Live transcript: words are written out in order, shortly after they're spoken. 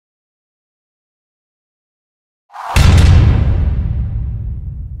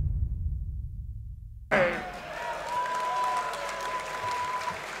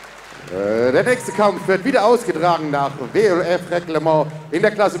Der nächste Kampf wird wieder ausgetragen nach WLF-Reglement in der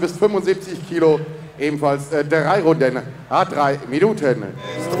Klasse bis 75 Kilo. Ebenfalls 3 Runden, 3 Minuten.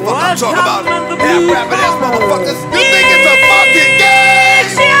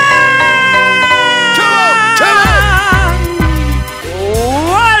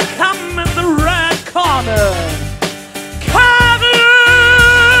 Welcome in the red corner, Karim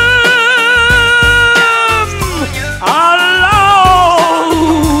Allouss.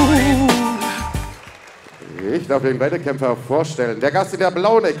 Ich darf den Wettkämpfer vorstellen. Der Gast in der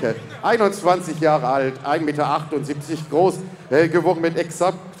blauen Ecke, 21 Jahre alt, 1,78 Meter groß, gewogen mit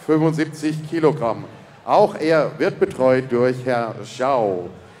exakt 75 Kilogramm. Auch er wird betreut durch Herrn Xiang.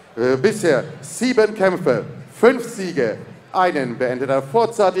 Bisher 7 Kämpfe, 5 Siege, einen beendet er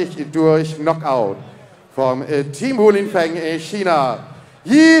vorzeitig durch Knockout. Vom Team Wulinfeng China,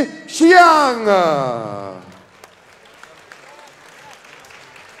 Xiang.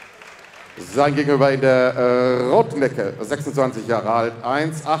 Sein Gegenüber in der roten Ecke, 26 Jahre alt,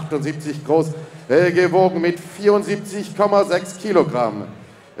 1,78 groß, gewogen mit 74,6 Kilogramm.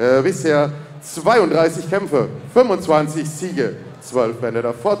 Bisher 32 Kämpfe, 25 Siege, 12 beendet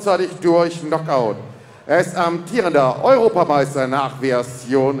er vorzeitig durch Knockout. Er ist amtierender Europameister nach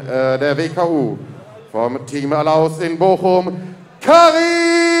Version der WKU. Vom Team Allouss in Bochum,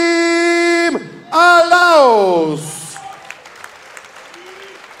 Karim Allouss.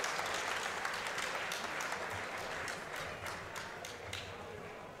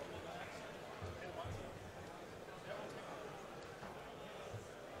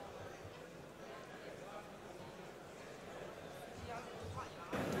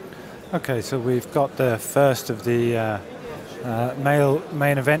 Okay, so we've got the first of the male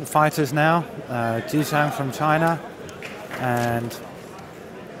main event fighters now. Xiang from China and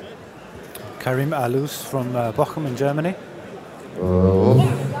Karim Allouss from Bochum in Germany.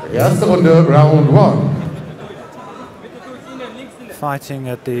 Erste Runde, Round 1. Fighting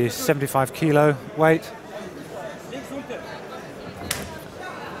at the 75 kilo weight.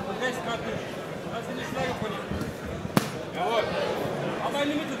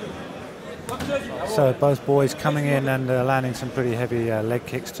 So both boys coming in and landing some pretty heavy leg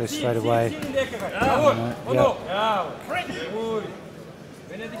kicks just straight away.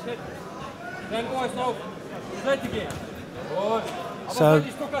 So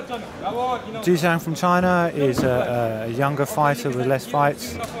Xiang from China is a younger fighter with less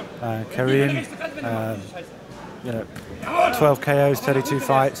fights. Karim, 12 KOs, 32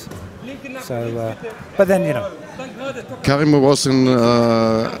 fights. So, but then Karim was in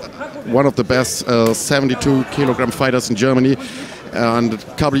one of the best 72 kilogram fighters in Germany, and a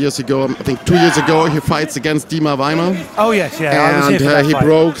couple of years ago, I think 2 years ago, he fights against Dima Weimar. Oh yes, yeah. And he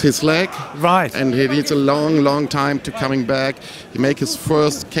broke his leg. Right. And he needs a long time to coming back. He made his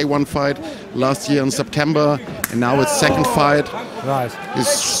first K1 fight last year in September, and now it's second fight. Right. He's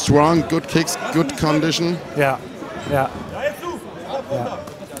strong, good kicks, good condition. Yeah.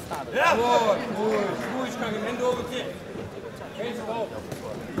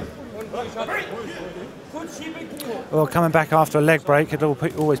 Well, coming back after a leg break, it'll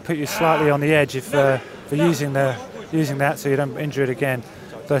always put you slightly on the edge if for using that, so you don't injure it again.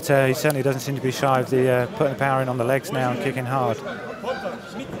 But he certainly doesn't seem to be shy of the putting the power in on the legs now and kicking hard.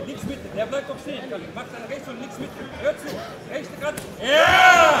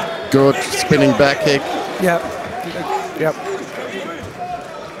 Good spinning back kick. Yep.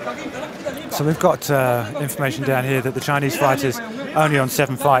 So we've got information down here that the Chinese fighter's only on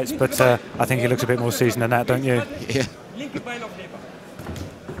 7 fights, but I think he looks a bit more seasoned than that, don't you? Yeah.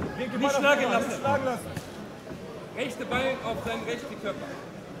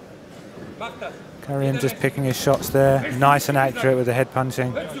 Karim just picking his shots there, nice and accurate with the head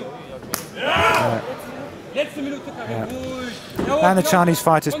punching. And the Chinese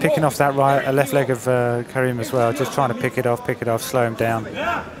fighter's picking off that left leg of Karim as well, just trying to pick it off, slow him down.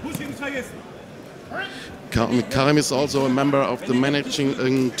 Karim is also a member of the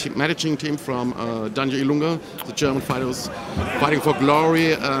managing team from Daniel Ilunga, the German fighter who's fighting for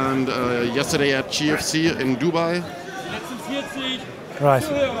glory, and yesterday at GFC in Dubai. Right.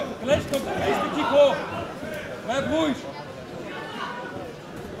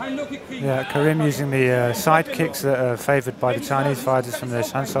 Yeah, Karim using the side kicks that are favoured by the Chinese fighters from the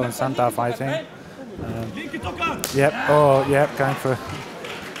Shanshou and Sanda fighting. Going for...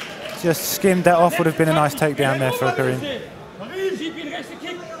 Just skimmed that off, would have been a nice takedown there for Karim.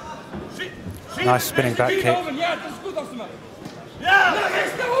 Nice spinning back kick.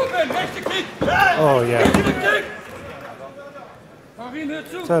 Oh yeah.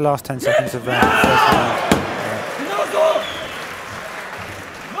 So last 10 seconds of first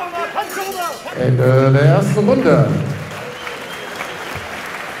round. Ende der ersten Runde.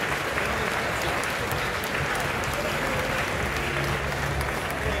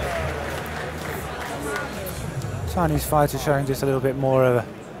 Chinese fighter showing just a little bit more of a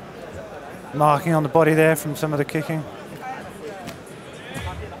marking on the body there from some of the kicking.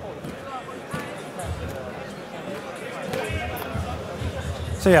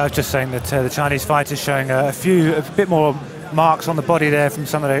 So yeah, I was just saying that the Chinese fighter's showing a bit more marks on the body there from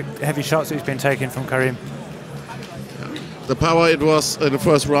some of the heavy shots that he's been taking from Karim. The power, it was in the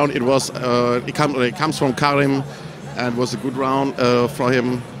first round, it comes from Karim, and was a good round for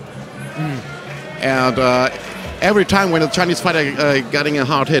him. And every time when a Chinese fighter getting a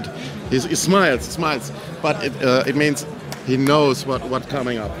hard hit, he smiles, but it means he knows what's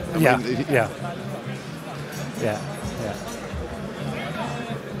coming up. Yeah.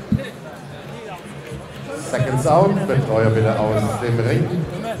 Seconds out, Betreuer bitte aus dem Ring.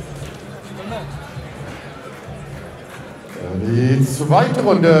 Die zweite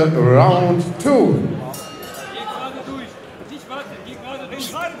Runde, Round 2.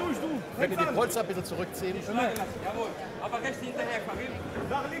 Könnt ihr die Polster bitte zurückziehen? Jawohl, aber rechts hinterher, Karim.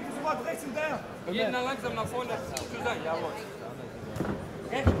 Da liegt es überhaupt rechts hinterher. Gehen dann langsam nach vorne, das ist zu sein, jawohl.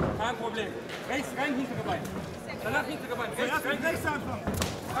 Rechts, kein Problem. Rechts rein, hintere Bein. Danach hintere Bein. Rechts rein, rechts anfangen.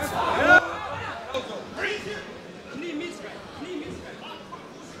 Ja. Also. Knie mies rein, Knie mies rein.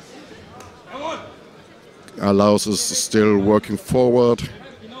 Jawohl. Allouss is still working forward.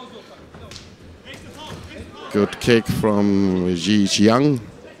 Good kick from Xiang.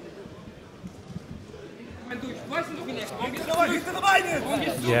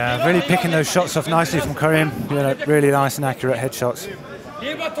 Yeah, really picking those shots off nicely from Karim. Really nice and accurate headshots.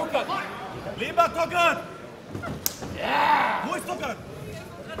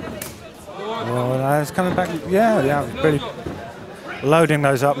 Well, it's coming back. Yeah, really loading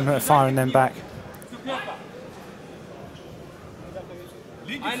those up and firing them back.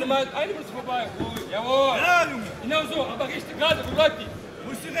 Eine muss vorbei. Jawohl. Genau so, aber richtig gerade, wo bleibt die?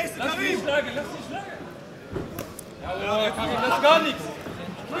 Wo ist die nächste, Karim? Lass dich schlagen, lass dich schlagen. Jawohl, Karim, das ist gar nichts.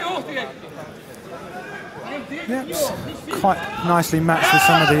 Knie hoch direkt. Yep, quite nicely matched with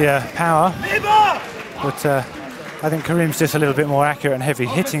some of the power. But I think Karim's just a little bit more accurate and heavy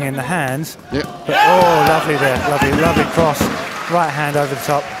hitting in the hands. Yeah. But, oh, lovely there, lovely cross. Right hand over the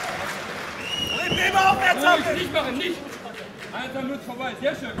top.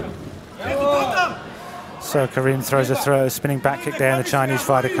 So Karim throws a spinning back kick there, and the Chinese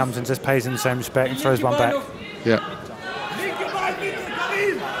fighter comes and just pays him the same respect and throws one back. Yeah.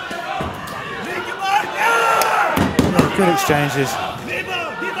 Good exchanges.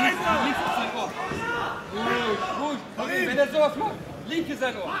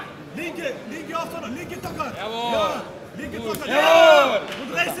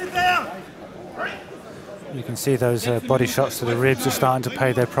 You can see those body shots to the ribs are starting to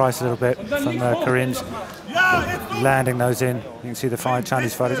pay their price a little bit from Karim's landing those in. You can see the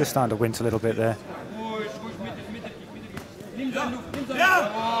Chinese fighter just starting to wince a little bit there.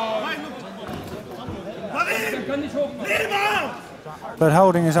 But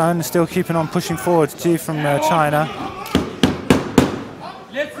holding his own, still keeping on pushing forward. G from China.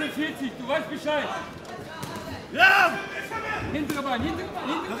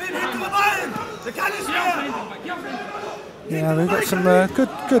 Yeah, we've got some good,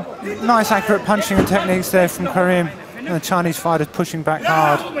 nice, accurate punching and techniques there from Karim. And the Chinese fighters pushing back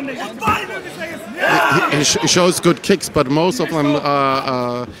hard. He shows good kicks, but most of them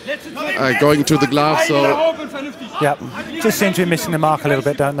are going to the glove. So yeah, just seem to be missing the mark a little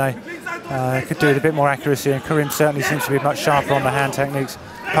bit, don't they? Could do with a bit more accuracy, and Karim certainly seems to be much sharper on the hand techniques.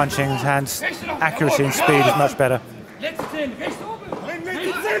 Punching, hands, accuracy and speed is much better.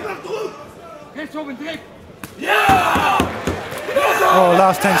 Oh,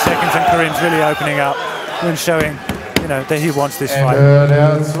 last 10 seconds and Karim's really opening up and showing, that he wants this fight.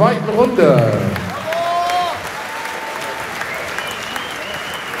 Der zweiten Runde.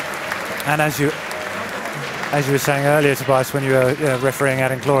 And as you were saying earlier, Tobias, when you were refereeing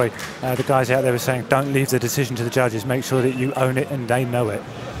Adam Glory, the guys out there were saying, don't leave the decision to the judges. Make sure that you own it and they know it.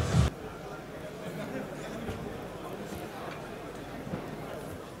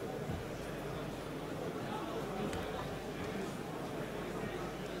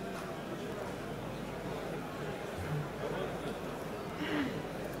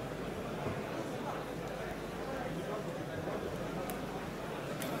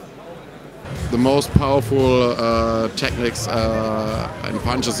 the most powerful techniques and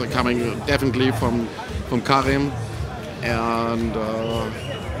punches are coming definitely from Karim, and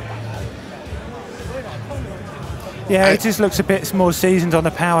yeah, it just looks a bit more seasoned on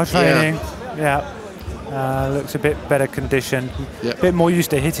the power training. Yeah, looks a bit better conditioned, Yeah. a bit more used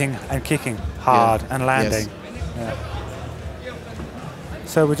to hitting and kicking hard and landing. Yes. Yeah.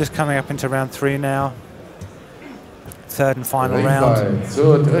 So we're just coming up into round 3 now. Third and final round. Ringside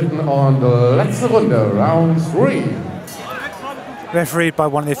zur dritten und letzten Runde, round 3. Refereed by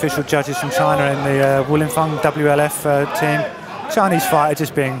one of the official judges from China in the Wulingfang WLF team. Chinese fighter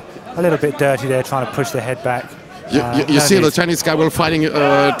just being a little bit dirty there, trying to push the head back. You see the Chinese guy will fighting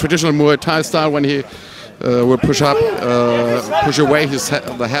traditional Muay Thai style when he will push up, push away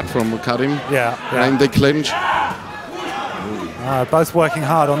the head from Karim. Yeah. And they clinch. Both working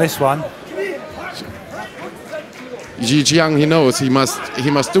hard on this one. Xiang, he knows he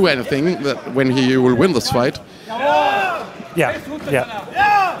must do anything that when he will win this fight. Yeah.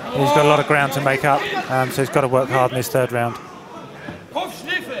 He's got a lot of ground to make up, so he's got to work hard in this third round.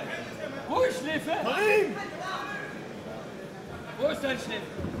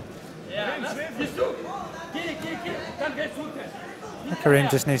 Karim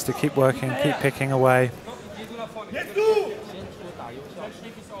just needs to keep working, keep picking away.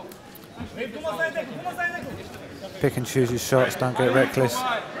 Pick and choose his shots, don't get reckless.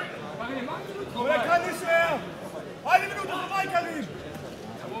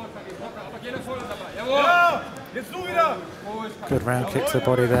 Good round kick to the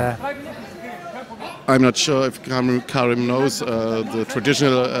body there. I'm not sure if Karim knows the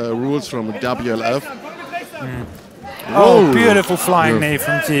traditional rules from WLF. Oh, beautiful flying knee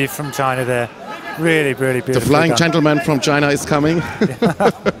from China there. Really beautiful. The flying gentleman from China is coming.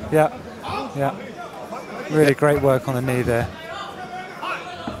 Yeah. Really great work on the knee there.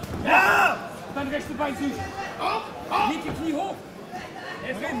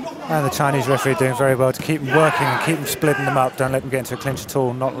 And the Chinese referee doing very well to keep them working and keep them splitting them up. Don't let them get into a clinch at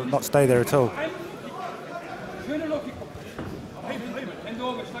all. Not stay there at all.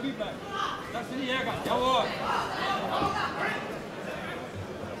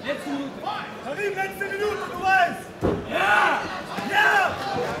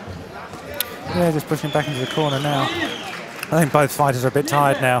 Yeah, just pushing back into the corner now. I think both fighters are a bit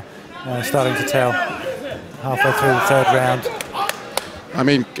tired now, starting to tell. Halfway through the third round. I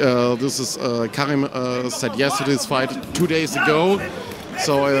mean, this is Karim said yes to this fight 2 days ago,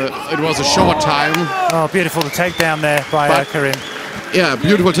 so it was a short time. Oh, beautiful the takedown there by Karim. Yeah,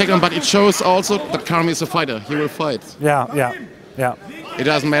 beautiful takedown, but it shows also that Karim is a fighter. He will fight. Yeah. It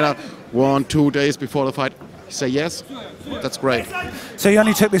doesn't matter 1, 2 days before the fight. He say yes. That's great. So you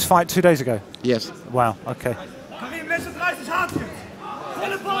only took this fight 2 days ago? Yes. Wow. Okay.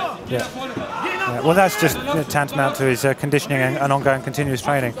 Yeah. Well, that's just tantamount to his conditioning and ongoing continuous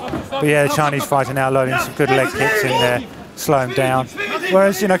training. But yeah, the Chinese fighter now loading some good leg kicks in there, slow him down.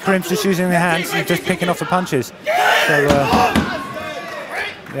 Whereas, Karim's just using the hands and just picking off the punches. So,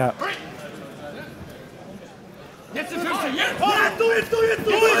 yeah.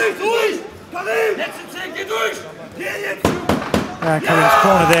 Karim's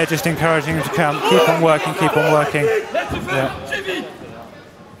corner there, just encouraging him to come. Keep on working, keep on working. Yeah.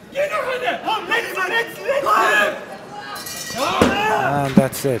 And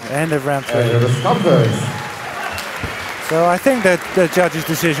that's it, end of round 3. So I think that the judge's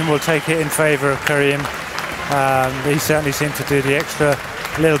decision will take it in favour of Karim. He certainly seemed to do the extra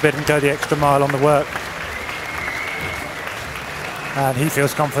little bit and go the extra mile on the work. And he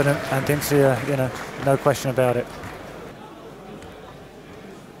feels confident and thinks, no question about it.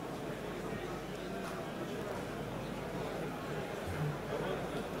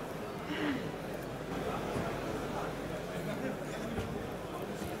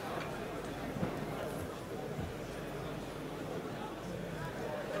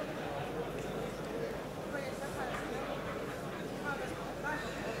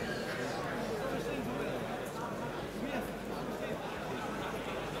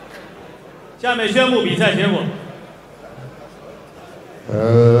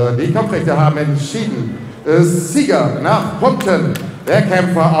 Die Kampfrichter haben entschieden. Sieger nach Punkten. Der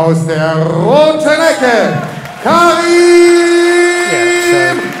Kämpfer aus der roten Ecke, Karim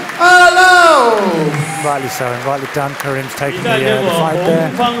Allouss. Rightly so, and rightly done. Karim's taking the fight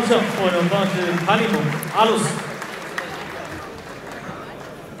there.